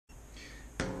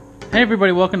Hey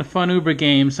everybody, welcome to Fun Uber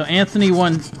Games. So Anthony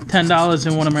won $10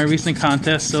 in one of my recent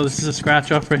contests, so this is a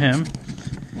scratch off for him.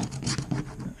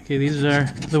 Okay, these are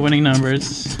the winning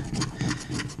numbers.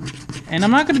 And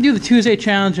I'm not going to do the Tuesday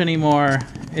challenge anymore.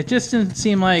 It just didn't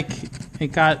seem like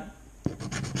it got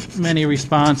many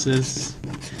responses.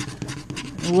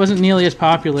 It wasn't nearly as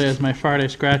popular as my Friday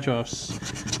scratch offs.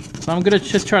 So I'm going to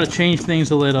just try to change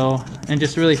things a little and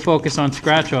just really focus on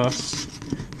scratch offs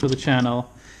for the channel.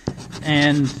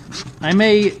 And I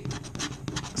may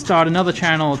start another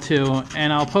channel or two,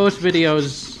 and I'll post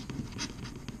videos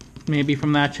maybe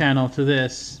from that channel to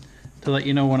this to let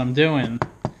you know what I'm doing.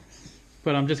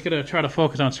 But I'm just going to try to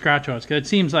focus on scratch-offs because it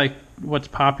seems like what's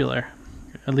popular,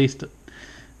 at least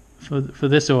for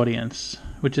this audience,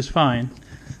 which is fine.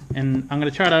 And I'm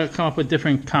going to try to come up with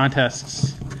different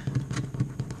contests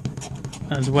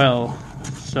as well,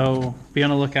 so be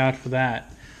on the lookout for that.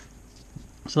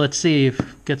 So let's see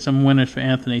if get some winners for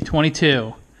Anthony.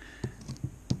 22,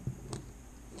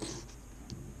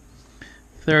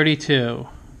 32,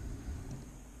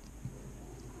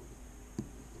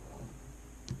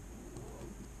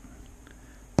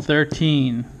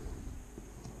 13,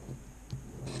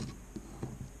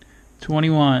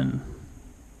 21,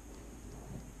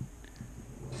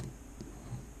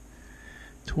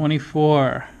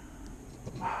 24,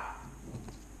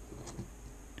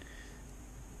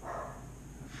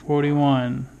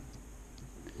 41,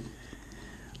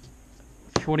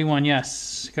 41,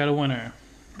 yes, got a winner.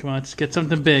 Come on, let's get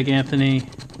something big, Anthony.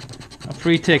 A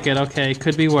free ticket, okay,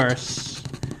 could be worse.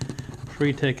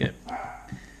 Free ticket.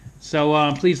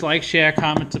 So please like, share,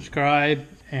 comment, subscribe,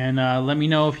 and let me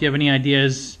know if you have any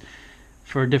ideas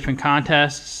for different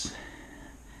contests.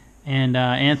 And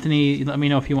Anthony, let me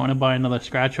know if you want to buy another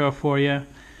scratch off for you,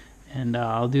 and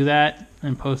I'll do that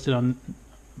and post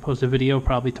a video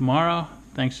probably tomorrow.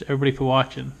 Thanks everybody for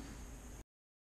watching.